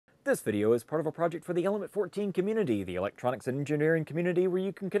This video is part of a project for the Element 14 community, the electronics and engineering community where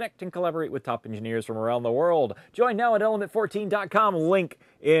you can connect and collaborate with top engineers from around the world. Join now at element14.com, link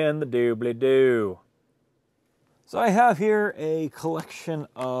in the doobly-doo. So I have here a collection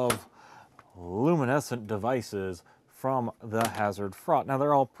of luminescent devices from the Hazard Fraught. Now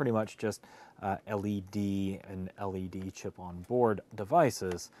they're all pretty much just LED and LED chip on board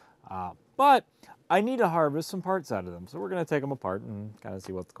devices, but I need to harvest some parts out of them, so we're going to take them apart and kind of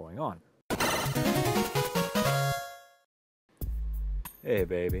see what's going on. Hey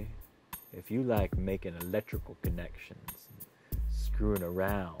baby, if you like making electrical connections and screwing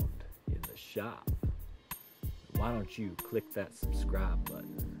around in the shop, why don't you click that subscribe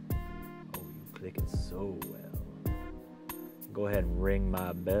button? Oh, you click it so well. Go ahead and ring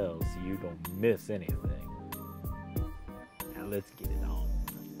my bell so you don't miss anything. Now let's get it on.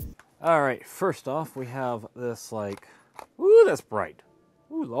 All right, first off, we have this ooh, that's bright.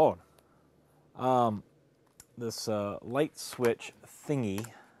 Ooh, Lord. This light switch thingy.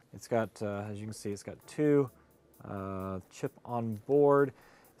 It's got, as you can see, it's got two chip on board. It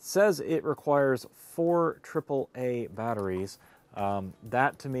says it requires 4 AAA batteries.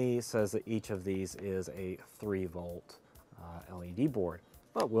 That to me says that each of these is a 3-volt LED board,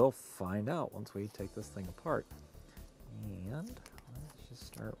 but we'll find out once we take this thing apart. And let's just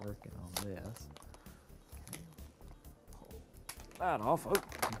start working on this. Pull that off. Oh,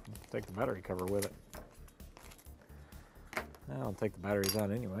 take the battery cover with it. I'll take the batteries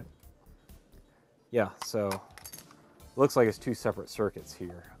out anyway. Yeah, so looks like it's 2 separate circuits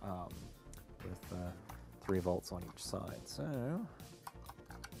here with 3 volts on each side. So,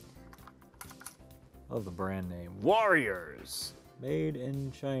 love the brand name. Warriors! Made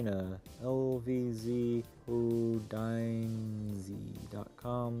in China.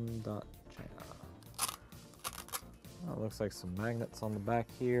 lvzhudanzi.com.china. Oh, it looks like some magnets on the back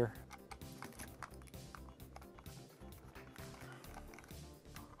here.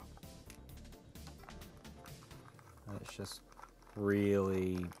 It's just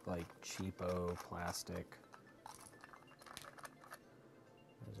really like cheapo plastic.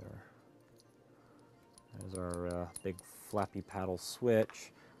 There's our big flappy paddle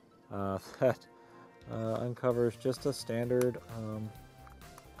switch that uncovers just a standard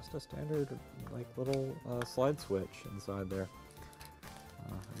like little slide switch inside there.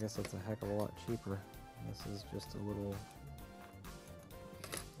 I guess that's a heck of a lot cheaper. This is just a little.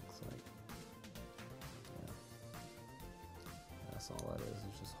 Looks like. Yeah. That's all that is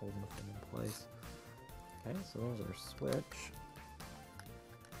just holding the thing in place. Okay, so there's our switch.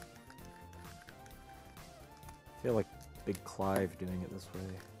 I feel like Big Clive doing it this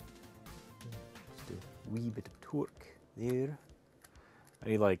way. Just a wee bit of torque there. I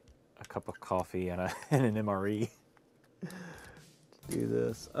need like a cup of coffee and an MRE to do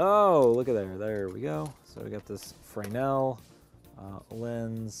this. Oh, look at there. There we go. So we got this Fresnel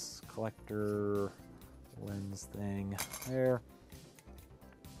lens collector lens thing there.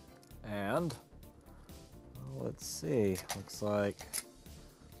 And let's see. Looks like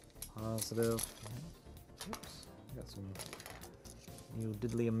positive. Oops. Got some new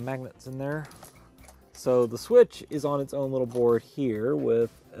diddly magnets in there. So the switch is on its own little board here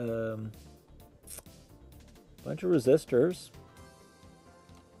with a bunch of resistors.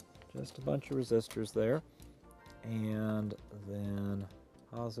 Just a bunch of resistors there. And then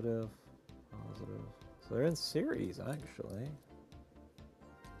positive, positive. So they're in series, actually.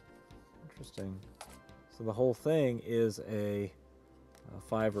 Interesting. So the whole thing is a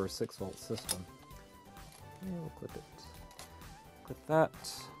 5 or 6 volt system. And we'll clip it. Clip that.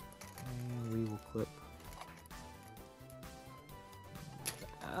 And we will clip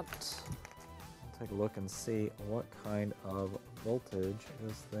that. I'll take a look and see what kind of voltage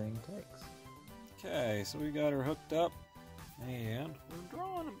this thing takes. Okay, so we got her hooked up, and we're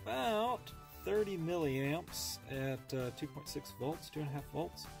drawing about 30 milliamps at 2.6 volts, 2.5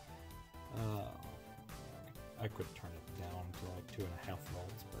 volts. I could turn it down to like 2.5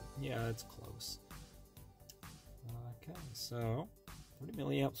 volts, but yeah, it's close. Okay, so 30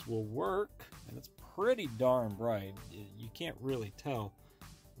 milliamps will work, and it's pretty darn bright. You can't really tell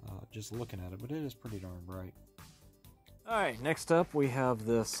just looking at it, but it is pretty darn bright. All right, next up we have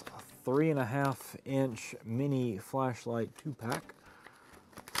this 3.5-inch mini flashlight 2-pack.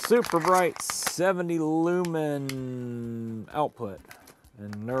 Super bright 70 lumen output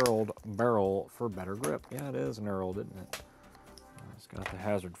and knurled barrel for better grip. Yeah, it is knurled, isn't it? It's got the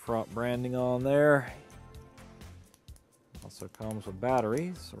Hazard Fraught branding on there. Also comes with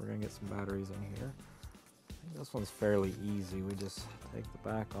batteries, so we're gonna get some batteries in here. I think this one's fairly easy. We just take the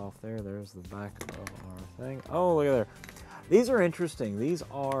back off there. There's the back of our thing. Oh, look at there. These are interesting. These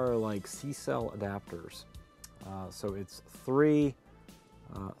are like C-cell adapters. So it's three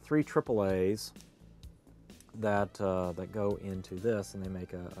AAAs that go into this, and they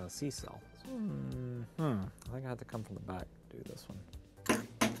make a C-cell. I think I have to come from the back to do this one.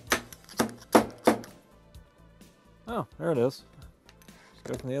 Oh, there it is. Let's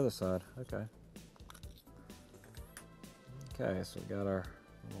go from the other side. Okay. Okay, so we got our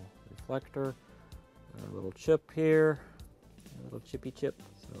little reflector, our little chip here, a little chippy chip.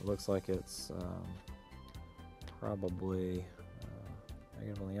 So it looks like it's probably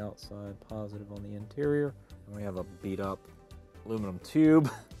negative on the outside, positive on the interior. And we have a beat up aluminum tube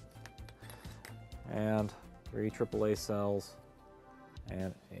and 3 AAA cells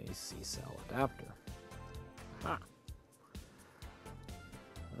and a C-cell adapter. Aha.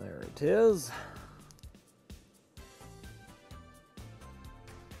 There it is.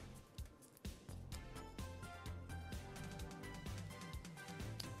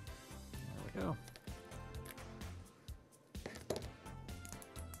 There we go.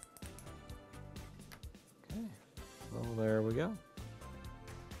 Okay, so there we go.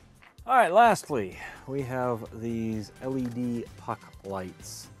 All right, lastly, we have these LED puck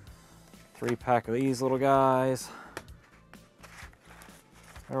lights. 3-pack of these little guys.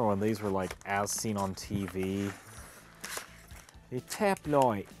 Remember when these were like as seen on TV? A tap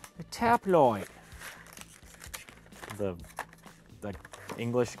light, a tap light. The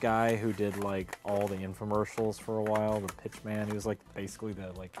English guy who did like all the infomercials for a while, the pitch man, he was like basically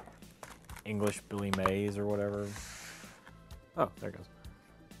the like English Billy Mays or whatever. Oh, there it goes.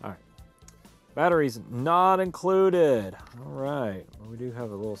 All right. Batteries not included. All right. Well, we do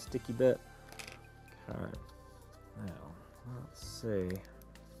have a little sticky bit. Okay. Now, let's see.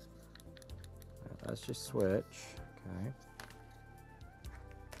 That's just switch. Okay.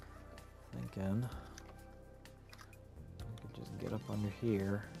 Thinking I could just get up under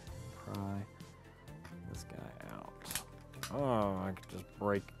here and pry this guy out. Oh, I could just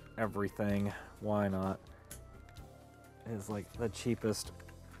break everything. Why not? It's like the cheapest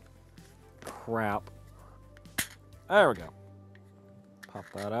crap. There we go. Pop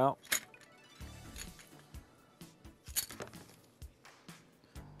that out.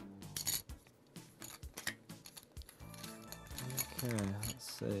 Okay,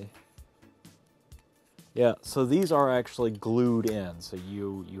 let's see. Yeah, so these are actually glued in, so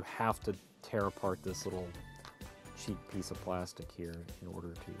you have to tear apart this little cheap piece of plastic here in order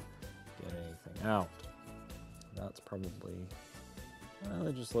to get anything out. That's probably, well,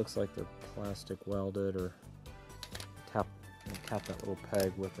 it just looks like they're plastic welded, or tap that little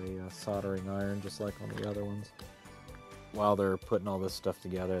peg with a soldering iron, just like on the other ones. While they're putting all this stuff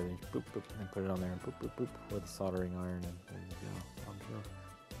together, they boop, boop, and put it on there, and boop, boop, boop, with a soldering iron, and there you go. I'm sure.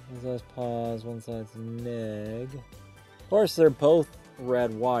 There's those paws, one side's neg. Of course, they're both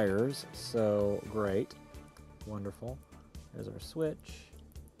red wires, so great. Wonderful. There's our switch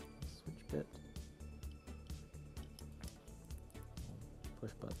bit.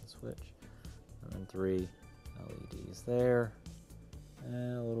 Push button switch. And then 3 LEDs there.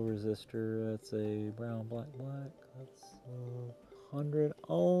 And a little resistor, that's a brown, black. That's a 100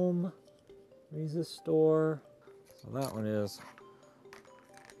 ohm resistor. So that one is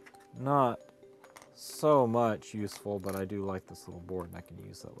not so much useful, but I do like this little board, and I can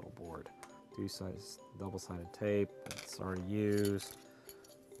use that little board. 2-sided, double-sided tape, it's already used.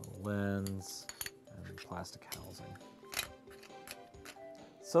 A lens, and plastic housing.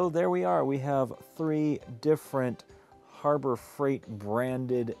 So there we are. We have 3 different Harbor Freight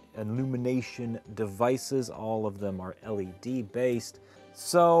branded illumination devices. All of them are LED based.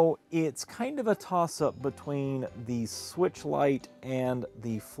 So it's kind of a toss-up between the switch light and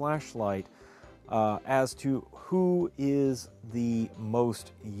the flashlight as to who is the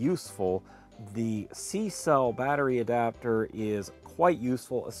most useful. The C-cell battery adapter is quite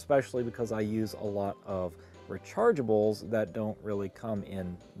useful, especially because I use a lot of rechargeables that don't really come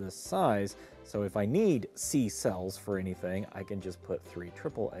in this size. So if I need C-cells for anything, I can just put 3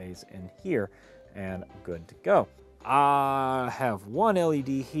 AAAs in here and good to go. I have 1 LED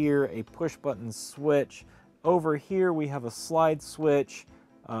here, a push button switch. Over here we have a slide switch,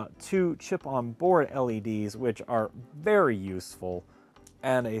 2 chip on board LEDs, which are very useful,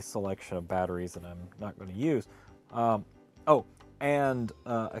 and a selection of batteries that I'm not going to use. And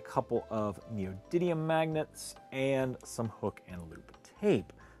a couple of neodymium magnets and some hook and loop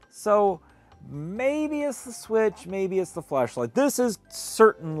tape. So maybe it's the switch, maybe it's the flashlight. This is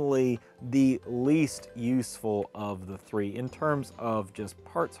certainly the least useful of the 3 in terms of just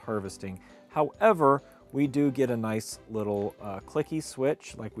parts harvesting. However, we do get a nice little clicky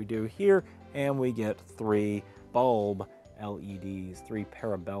switch like we do here, and we get 3 bulb LEDs, 3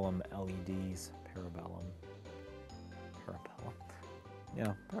 Parabellum LEDs. Parabellum.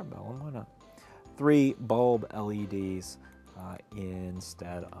 Yeah, Parabellum, why not? 3 bulb LEDs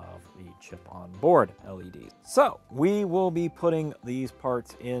instead of the chip-on-board LEDs. So we will be putting these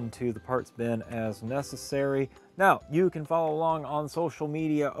parts into the parts bin as necessary. Now, you can follow along on social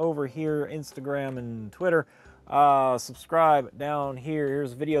media over here, Instagram and Twitter. Subscribe down here.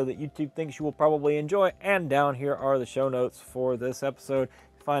 Here's a video that YouTube thinks you will probably enjoy, and down here are the show notes for this episode.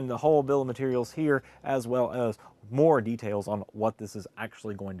 Find the whole bill of materials here, as well as more details on what this is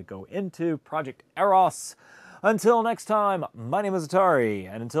actually going to go into. Project Eros. Until next time, my name is Atari,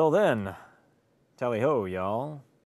 and until then, tally ho, y'all.